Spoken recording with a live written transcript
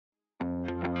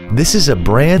This is a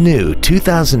brand new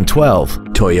 2012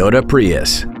 Toyota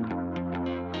Prius.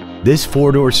 This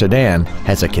four-door sedan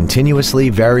has a continuously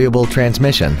variable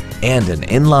transmission and an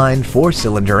inline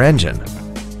four-cylinder engine.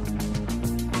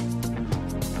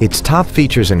 Its top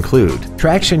features include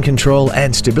traction control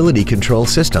and stability control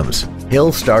systems,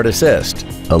 hill start assist,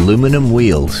 aluminum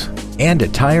wheels, and a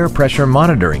tire pressure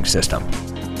monitoring system.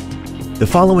 The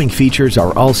following features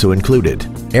are also included: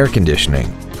 air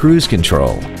conditioning, cruise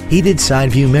control, heated side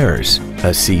view mirrors,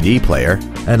 a CD player,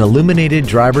 an illuminated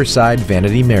driver's side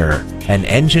vanity mirror, an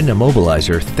engine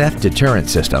immobilizer theft deterrent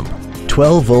system,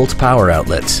 12-volt power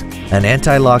outlets, an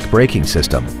anti-lock braking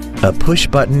system, a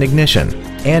push-button ignition,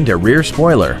 and a rear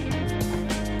spoiler.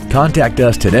 Contact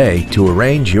us today to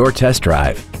arrange your test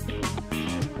drive.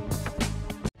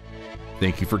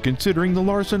 Thank you for considering the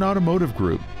Larson Automotive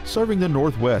Group, serving the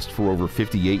Northwest for over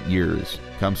 58 years.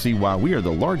 Come see why we are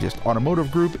the largest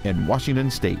automotive group in Washington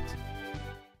State.